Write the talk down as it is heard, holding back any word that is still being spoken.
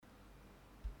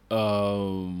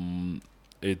Um,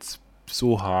 it's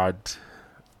so hard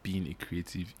being a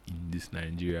creative in this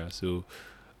Nigeria. So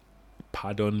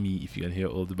pardon me if you can hear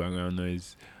all the background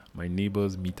noise. My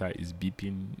neighbor's meter is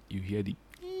beeping. You hear the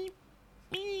beep,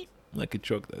 beep, like a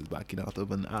truck that's backing out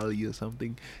of an alley or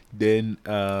something. Then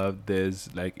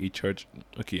there's like a church.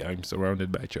 Okay, I'm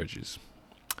surrounded by churches.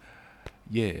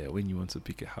 Yeah, when you want to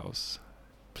pick a house,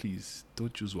 please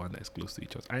don't choose one that's close to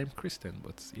each other. I am Christian,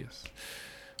 but yes.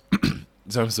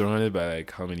 So I'm surrounded by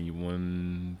like how many?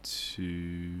 1,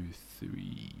 2,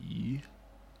 3,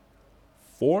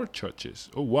 4 churches.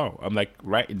 Oh wow. I'm like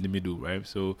right in the middle, right?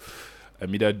 So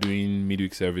I'm either doing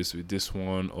midweek service with this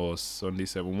one or Sunday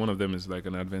service. One of them is like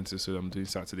an Adventist, so I'm doing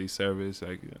Saturday service.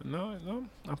 Like no,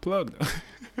 I'm plugged.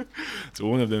 So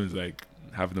one of them is like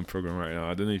having a program right now.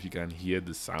 I don't know if you can hear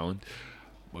the sound,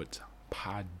 but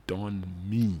pardon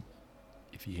me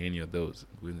if you hear any of those.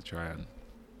 I'm going to try and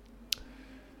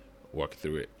walk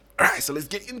through it. All right, so let's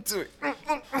get into it.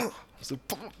 So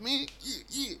pump me,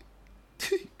 yeah.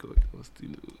 God,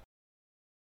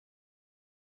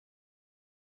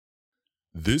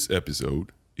 This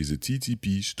episode is a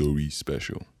TTP Story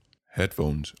Special.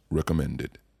 Headphones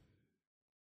recommended.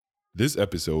 This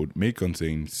episode may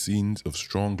contain scenes of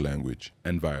strong language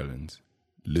and violence.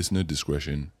 Listener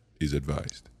discretion is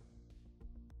advised.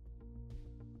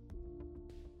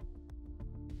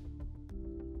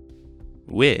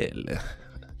 Well,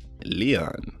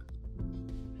 Leon,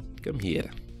 come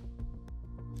here.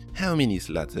 How many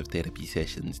slots of therapy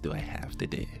sessions do I have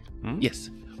today? Yes,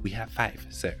 we have 5,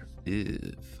 sir.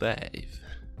 5.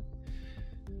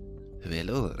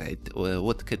 Well, all right. Well,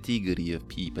 what category of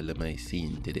people am I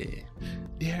seeing today?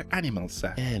 They're animals,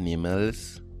 sir.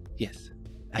 Animals? Yes,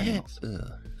 animals.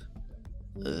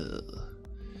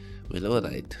 Well, all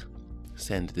right.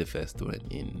 Send the first one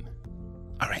in.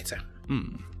 All right, sir.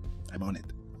 I'm on it.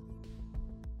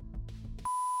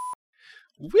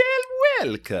 Well,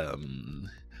 welcome.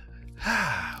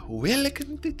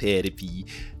 Welcome to therapy.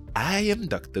 I am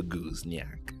Dr.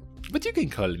 Goozniak. But you can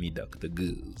call me Dr.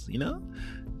 Goose, you know?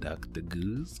 Dr.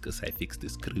 Goose, because I fixed the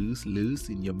screws loose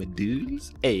in your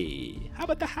medulls. Hey, how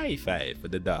about a high five for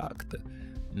the doctor?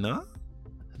 No?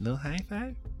 No high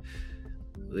five?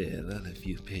 Well, all of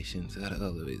you patients are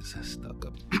always stuck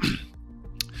up.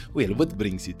 Well, what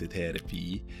brings you to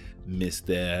therapy,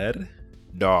 Mr.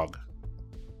 Dog?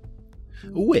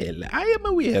 Well, I am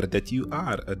aware that you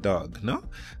are a dog, no?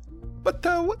 But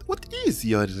what is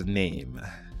your name?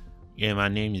 Yeah, my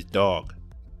name is Dog.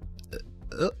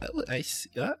 I see.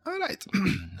 All right.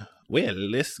 Well,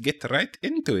 let's get right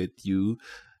into it, you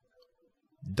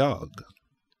dog.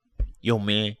 Yo,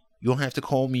 man, you don't have to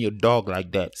call me a dog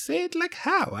like that. Say it like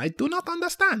how? I do not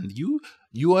understand.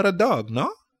 You are a dog,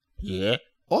 no? Yeah.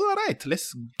 All right,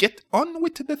 let's get on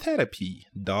with the therapy,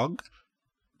 dog.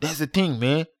 That's the thing,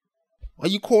 man. Why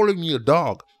you calling me a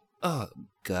dog? Oh,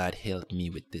 God help me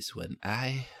with this one.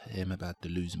 I am about to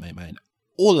lose my mind.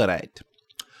 All right.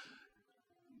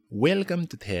 Welcome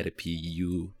to therapy,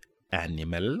 you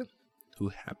animal who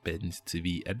happens to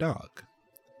be a dog.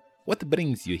 What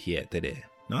brings you here today,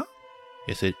 no?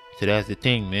 Yes, so that's the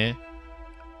thing, man.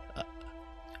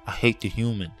 I hate the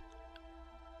human.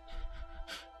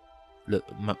 Look,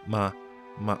 my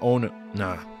owner,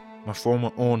 my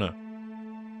former owner,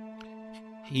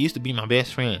 he used to be my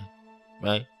best friend,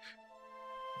 right?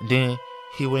 And then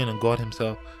he went and got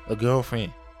himself a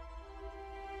girlfriend.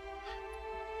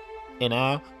 And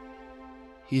now,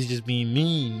 he's just being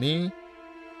mean, man.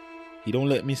 He don't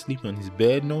let me sleep on his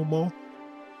bed no more.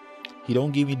 He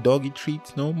don't give me doggy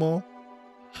treats no more.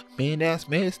 Man, that's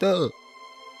messed up.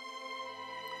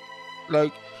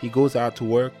 Like, he goes out to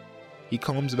work, he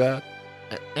comes back,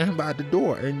 and by the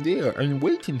door, and there, and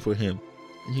waiting for him.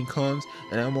 And he comes,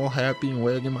 and I'm all happy and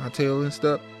wagging my tail and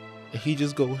stuff. And he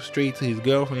just goes straight to his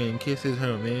girlfriend and kisses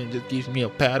her, man. Just gives me a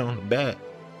pat on the back.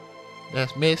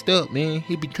 That's messed up, man.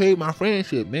 He betrayed my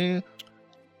friendship, man.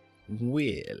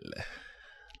 Well,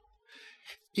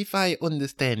 if I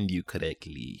understand you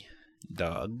correctly,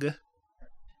 dog,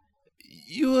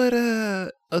 you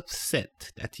are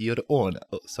upset that your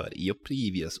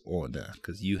previous owner,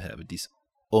 because you have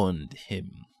disowned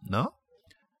him, no?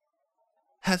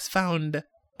 Has found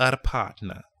a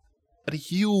partner, a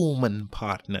human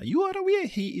partner. You are aware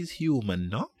he is human,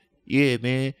 no? Yeah,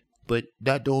 man, but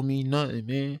that don't mean nothing,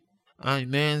 man.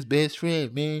 I'm man's best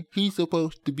friend, man. He's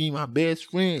supposed to be my best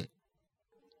friend.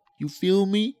 You feel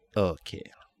me?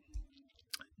 Okay.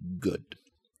 Good.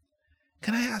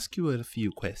 Can I ask you a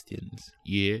few questions?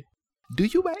 Yeah. Do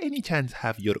you by any chance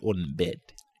have your own bed?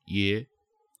 Yeah.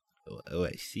 Oh,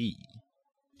 I see.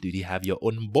 Do you have your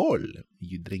own bowl?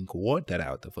 You drink water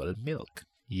out of all milk?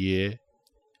 Yeah.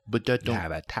 But that don't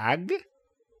have a tag?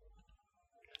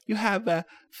 You have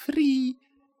free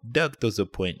doctor's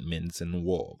appointments and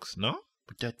walks, no?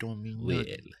 But that don't mean Well,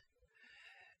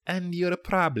 and your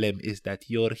problem is that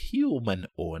your human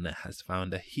owner has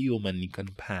found a human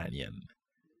companion.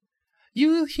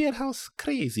 You hear how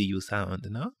crazy you sound,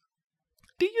 no?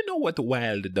 Do you know what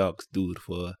wild dogs do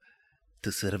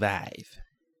to survive?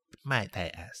 Might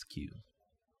I ask you,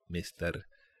 Mr.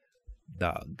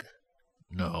 Dog?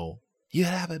 No. You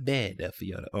have a bed of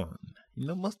your own. You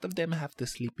know, most of them have to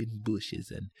sleep in bushes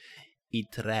and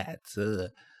eat rats,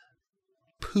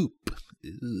 poop.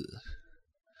 Ugh.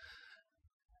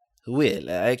 Well,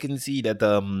 I can see that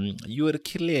you are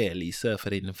clearly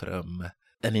suffering from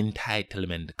an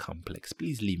entitlement complex.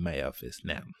 Please leave my office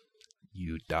now,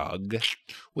 you dog.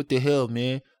 What the hell,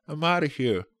 man? I'm out of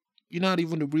here. You're not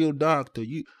even a real doctor.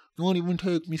 You don't even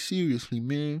take me seriously,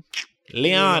 man.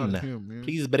 Leon, Get out of here, man.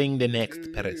 please bring the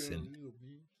next person.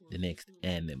 The next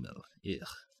animal. Ugh.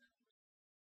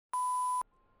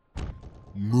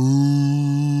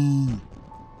 Move!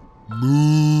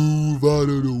 Move out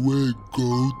of the way,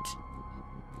 goat!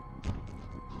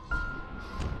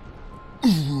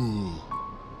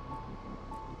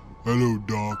 Hello,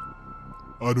 Doc.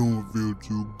 I don't feel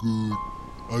too good.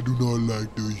 I do not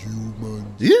like the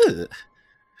humans. Ugh.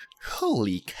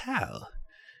 Holy cow.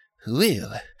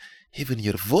 Well, even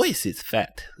your voice is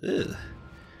fat. Ugh.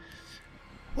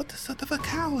 What sort of a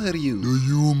cow are you? The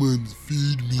humans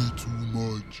feed me too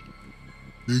much.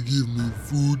 They give me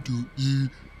food to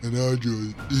eat, and I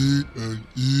just eat and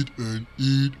eat and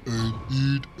eat and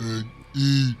eat and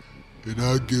eat, and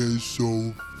I get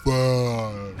so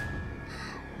fat.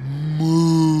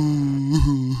 Moo.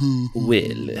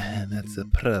 Well, that's a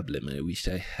problem I wish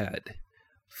I had.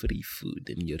 Free food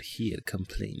and you're here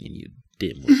complaining, you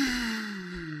dimwit.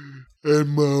 And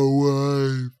my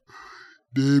wife,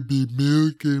 they be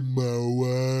milking my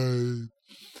wife,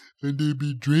 and they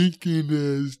be drinking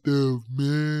that stuff,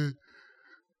 man.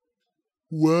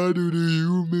 Why do the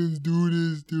humans do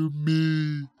this to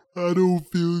me? I don't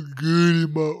feel good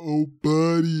in my own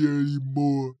body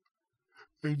anymore.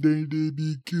 And then they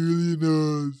be killing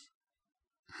us.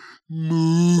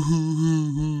 Moo.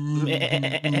 Man.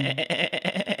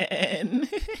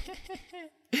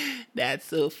 That's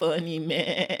so funny,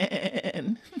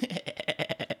 man.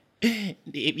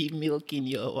 They be milking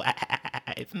your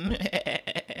wife. Man.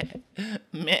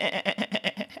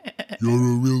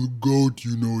 You're a real goat,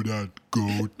 you know that,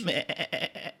 goat.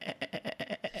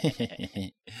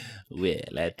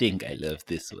 Well, I think I love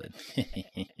this one.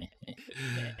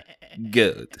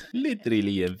 Goat,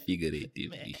 literally and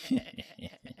figuratively.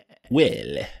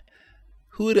 Well,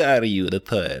 who are you, the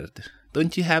third?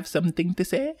 Don't you have something to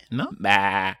say? No?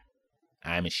 Bah,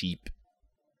 I'm a sheep.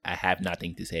 I have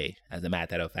nothing to say. As a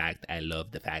matter of fact, I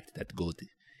love the fact that goat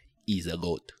is a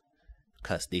goat.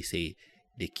 Because they say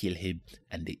they kill him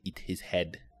and they eat his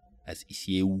head as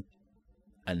Isieu.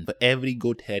 And for every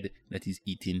goat head that is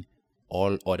eaten,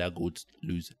 all other goats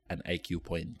lose an IQ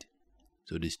point.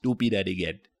 So the stupider they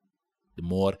get, the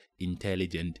more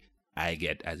intelligent I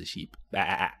get as a sheep.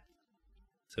 Bah.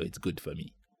 So it's good for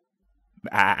me.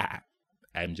 Bah.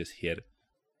 I'm just here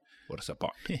for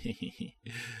support.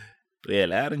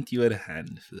 Well, aren't you a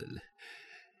handful?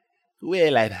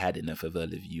 Well, I've had enough of all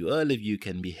of you. All of you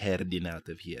can be herding out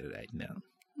of here right now.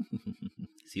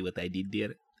 See what I did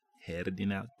there?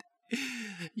 Herding out.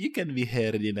 You can be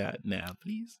herding out now,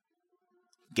 please.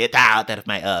 Get out of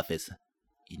my office,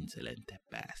 insolent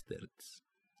bastards.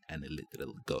 And a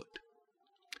literal goat.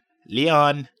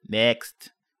 Leon,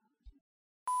 next.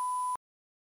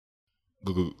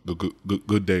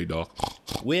 Good day, Doc.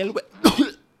 Well,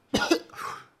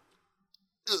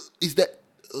 is that...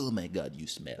 Oh my God, you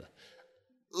smell.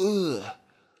 Ugh.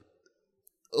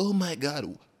 Oh my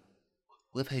God.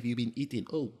 What have you been eating?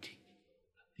 Oh,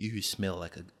 you smell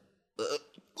like a...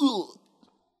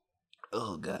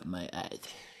 Oh God, my eyes.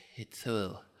 It's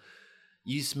so...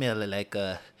 You smell like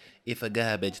if a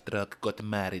garbage truck got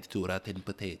married to rotten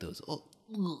potatoes. Oh,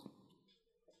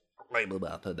 I'm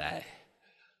about to die.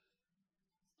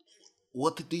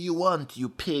 What do you want, you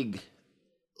pig?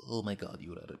 Oh my God,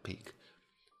 you are a pig.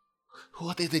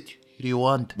 What is it you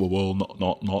want? Well,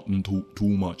 nothing too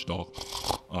much, Doc.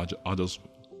 I just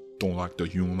don't like the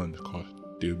humans because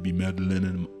they be meddling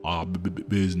in our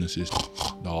businesses,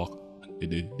 Doc.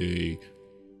 They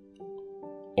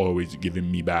always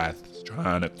giving me baths,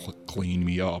 trying to clean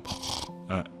me up,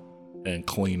 and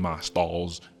clean my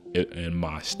stalls and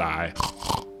my sty.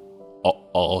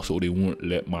 Also, they won't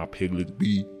let my piglets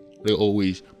be. They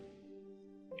always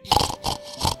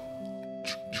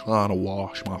trying to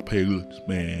wash my piglets,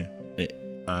 man.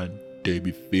 And they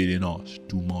be feeding us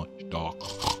too much, dog.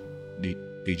 They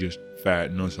just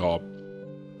fatten us up,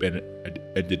 and at the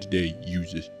end of the day,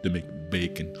 use this to make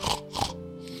bacon.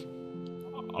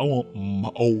 I want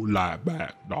my old life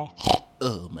back, dog.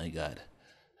 Oh my God.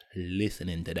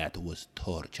 Listening to that was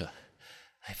torture.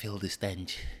 I feel the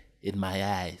stench in my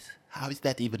eyes. How is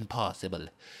that even possible?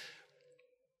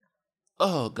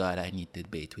 Oh God, I need to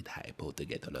debate with Hypo to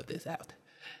get all of this out.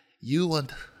 You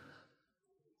want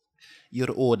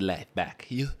your old life back.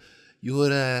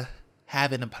 You're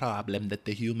having a problem that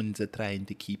the humans are trying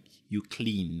to keep you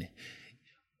clean.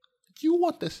 You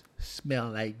want to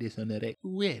smell like this on a regular?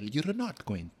 Well, you're not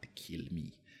going to kill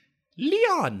me.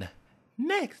 Leon!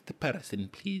 Next person,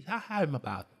 please. I'm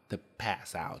about to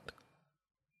pass out.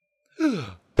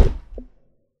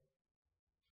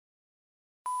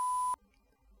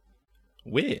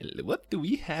 Well, what do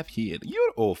we have here?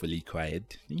 You're awfully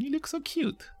quiet. You look so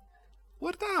cute.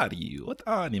 What are you? What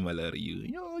animal are you?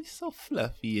 You're so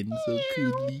fluffy and so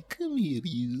cuddly. Come here,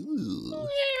 you.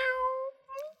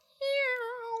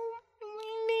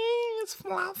 My name is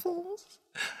Fluffles,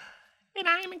 and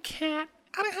I'm a cat.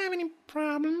 I don't have any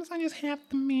problems. I just have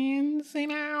the means, you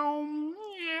know.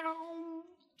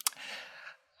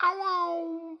 I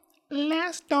want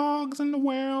less dogs in the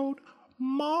world,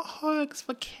 more hugs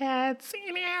for cats,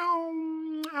 you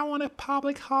know. I want a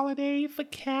public holiday for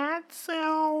cats.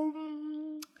 I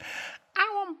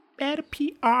want better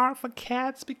PR for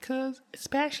cats because,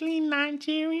 especially in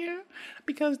Nigeria,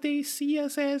 because they see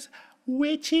us as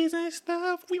witches and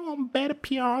stuff. We want better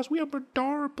PRs. We are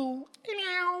adorable, you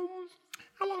know.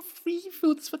 I want free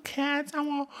foods for cats. I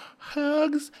want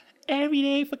hugs every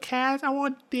day for cats. I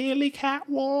want daily cat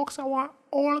walks. I want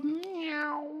all of them.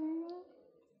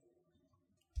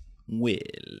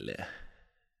 Well,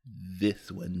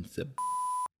 this one's a...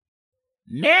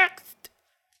 Next!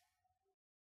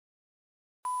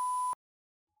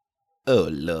 Oh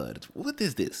Lord, what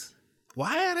is this?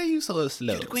 Why are you so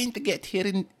slow? You're going to get here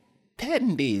in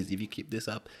 10 days if you keep this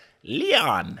up.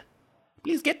 Leon!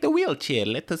 Please get the wheelchair.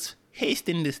 Let us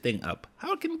hasten this thing up.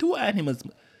 How can two animals...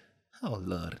 Oh,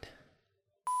 Lord.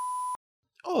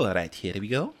 All right, here we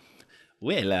go.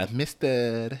 Well,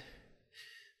 Mr...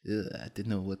 I don't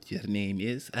know what your name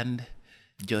is, and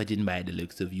judging by the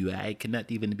looks of you, I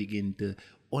cannot even begin to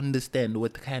understand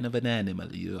what kind of an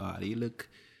animal you are. You look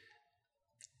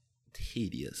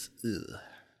hideous. Ugh.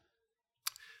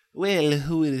 Well,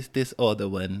 who is this other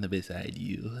one beside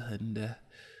you? And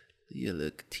you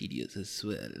look tedious as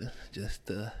well, just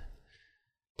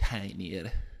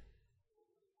tinier.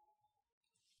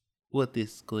 What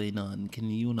is going on? Can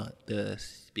you not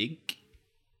speak?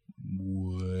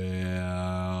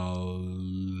 Well,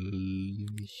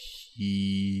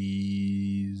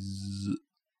 he's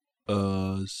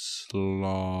a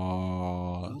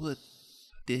sloth. What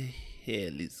the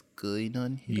hell is going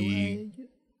on here? He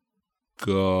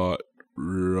got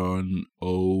run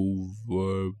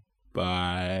over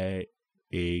by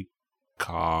a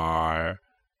car,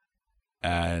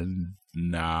 and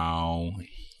now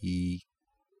he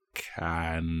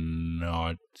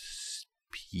cannot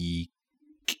speak.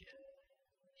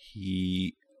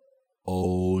 He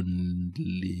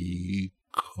only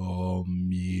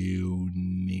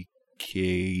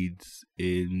communicates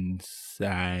in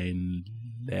sign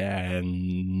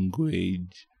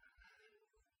language,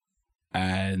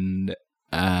 and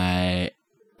I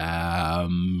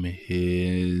am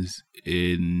his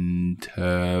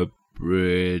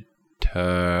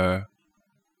interpreter.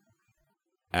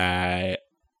 I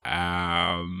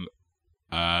am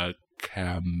a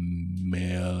chameleon.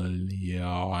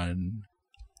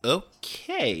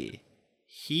 Okay.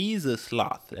 He's a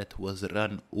sloth that was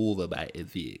run over by a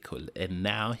vehicle, and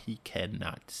now he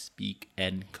cannot speak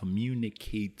and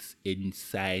communicates in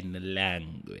sign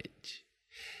language.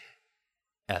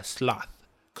 A sloth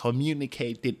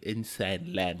communicating in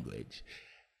sign language,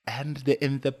 and the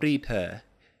interpreter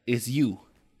is you,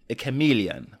 a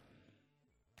chameleon.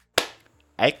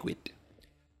 I quit.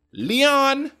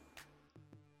 Leon!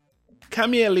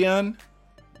 Come here, Leon.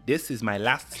 This is my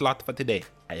last slot for today.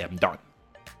 I am done.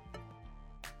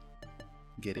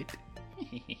 Get it?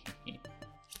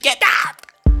 Get out!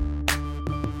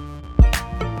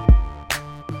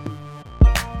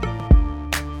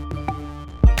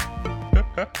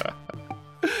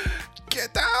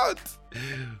 Get out!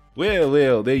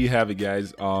 Well, there you have it,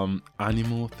 guys.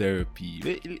 Animal therapy.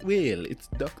 Well, it's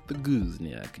Dr.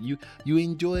 Guzniak. You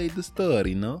enjoyed the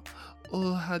story, no?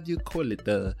 Or how do you call it?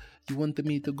 You wanted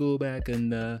me to go back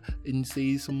and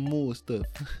say some more stuff.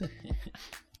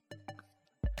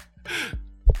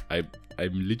 I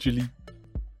literally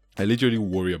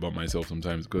worry about myself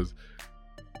sometimes because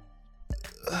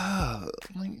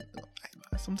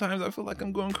sometimes I feel like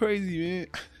I'm going crazy, man.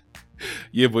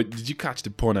 Yeah, but did you catch the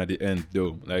pun at the end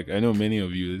though? Like, I know many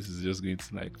of you, this is just going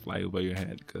to like fly over your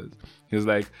head because he was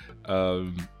like,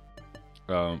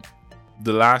 the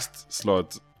last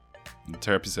slot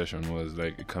therapy session was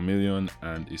like a chameleon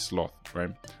and a sloth,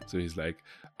 right? So he's like,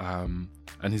 and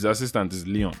his assistant is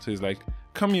Leon. So he's like,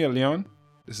 come here, Leon.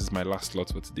 This is my last slot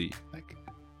for today. Like,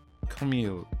 come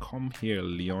here,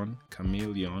 Leon,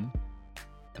 chameleon.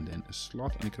 And then a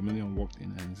sloth and a chameleon walked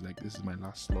in and he's like, this is my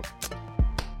last slot.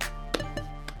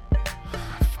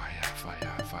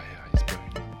 Fire, it's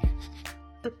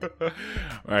burning.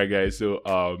 Alright guys, so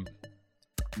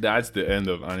that's the end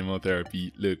of animal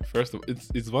therapy. Look, first of all,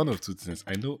 it's one of two things.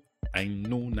 I know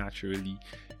naturally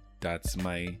that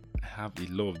I have a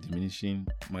law of diminishing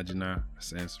marginal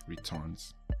sense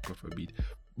returns. God forbid.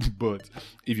 But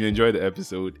if you enjoyed the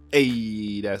episode,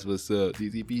 hey, that's what's up.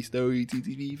 TTP story,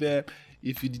 TTP fam.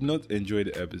 If you did not enjoy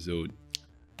the episode,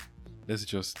 let's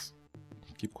just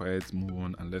keep quiet, move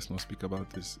on, and let's not speak about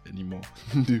this anymore.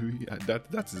 Do we?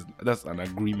 That's an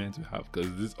agreement we have,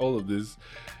 because all of this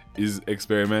is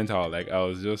experimental. Like, I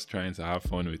was just trying to have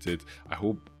fun with it. I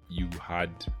hope you had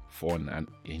fun and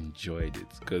enjoyed it,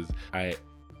 because I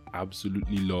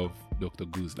absolutely love Dr.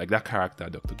 Goose. Like, that character,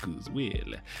 Dr. Goose.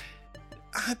 Well,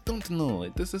 I don't know.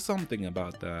 This is something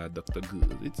about Dr.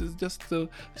 Goose. It is just so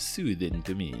soothing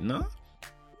to me, no?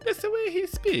 That's the way he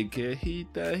speaks. He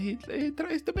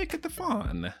tries to make it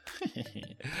fun.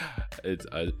 I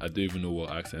don't even know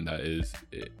what accent that is.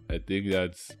 I think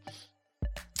that's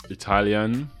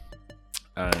Italian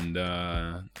and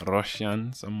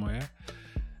Russian somewhere.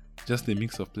 Just a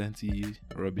mix of plenty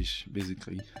rubbish,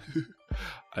 basically.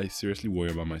 I seriously worry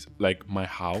about myself. Like, my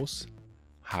house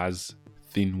has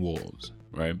thin walls,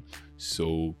 right?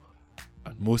 So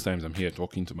most times I'm here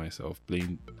talking to myself,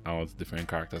 playing out different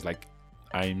characters. Like,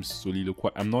 I'm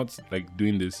soliloquizing. I'm not like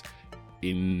doing this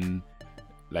in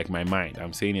like my mind.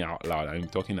 I'm saying it out loud. I'm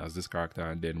talking as this character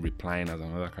and then replying as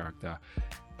another character.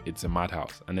 It's a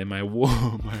madhouse. And then my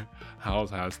house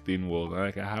has thin walls.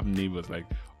 Like, I have neighbors like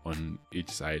on each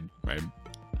side, right?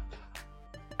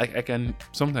 I can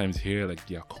sometimes hear like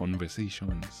their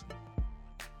conversations.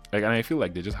 Like, and I feel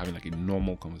like they're just having like a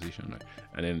normal conversation, right?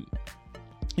 And then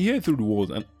you hear it through the walls,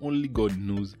 and only God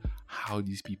knows how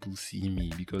these people see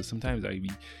me, because sometimes I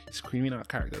be screaming out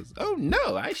characters. Oh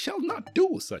no, I shall not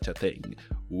do such a thing.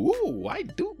 Ooh, I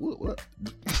do.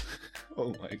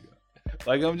 Oh my god!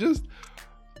 Like, I'm just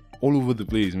all over the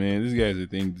place, man. These guys, I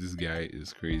think this guy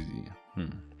is crazy.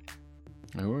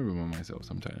 I worry about myself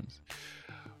sometimes.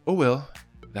 Oh well,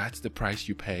 that's the price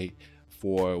you pay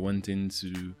for wanting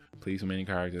to play so many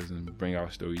characters and bring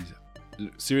out stories.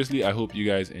 Seriously, I hope you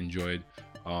guys enjoyed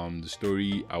the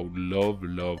story. I would love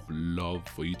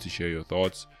for you to share your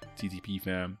thoughts. TTP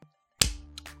fam,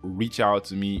 reach out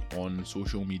to me on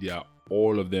social media,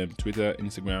 all of them: Twitter,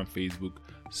 Instagram, Facebook.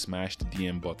 Smash the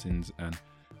DM buttons, and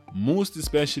most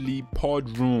especially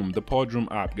Podroom, the Podroom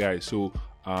app, guys. So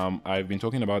I've been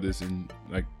talking about this in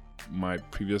like my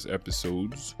previous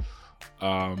episodes.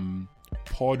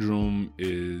 Podroom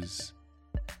is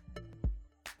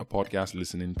a podcast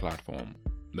listening platform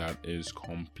that is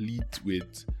complete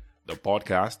with the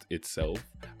podcast itself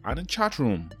and a chat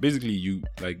room. Basically, you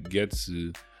like get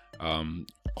to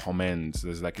comments.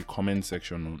 There's like a comment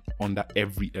section under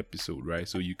every episode, right?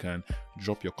 So you can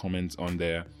drop your comments on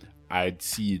there. I'd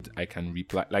see it, I can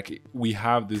reply. Like, we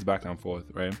have this back and forth,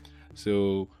 right?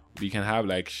 So we can have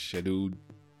like scheduled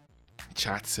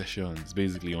chat sessions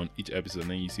basically on each episode,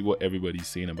 and then you see what everybody's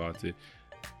saying about it.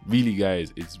 Really,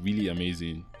 guys, it's really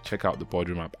amazing. Check out the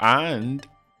Podroom app. And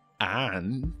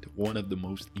one of the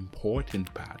most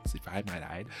important parts, if I might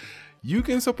add, you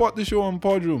can support the show on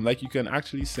Podroom. Like, you can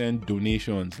actually send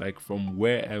donations like from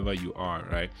wherever you are,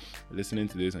 right? Listening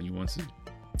to this and you want to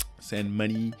send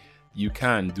money, you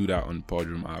can do that on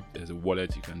Podroom app. There's a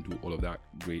wallet, you can do all of that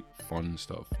great fun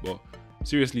stuff. But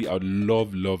seriously, I would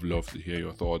love to hear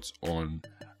your thoughts on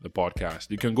the podcast.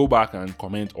 You can go back and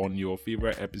comment on your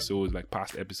favorite episodes, like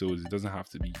past episodes. It doesn't have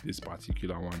to be this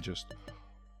particular one. Just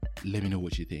let me know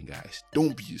what you think, guys.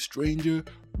 Don't be a stranger.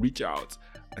 Reach out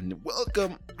and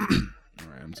welcome. All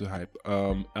right, I'm too hype.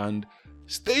 And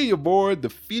stay aboard the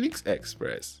Phoenix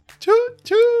Express. Choo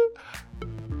choo.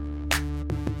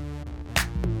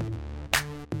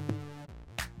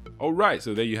 All right,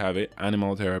 so there you have it,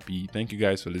 animal therapy. Thank you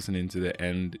guys for listening to the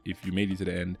end. If you made it to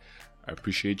the end, I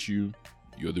appreciate you.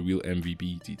 You're the real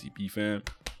MVP, TTP fam.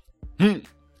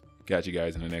 Catch you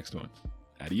guys in the next one.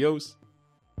 Adios.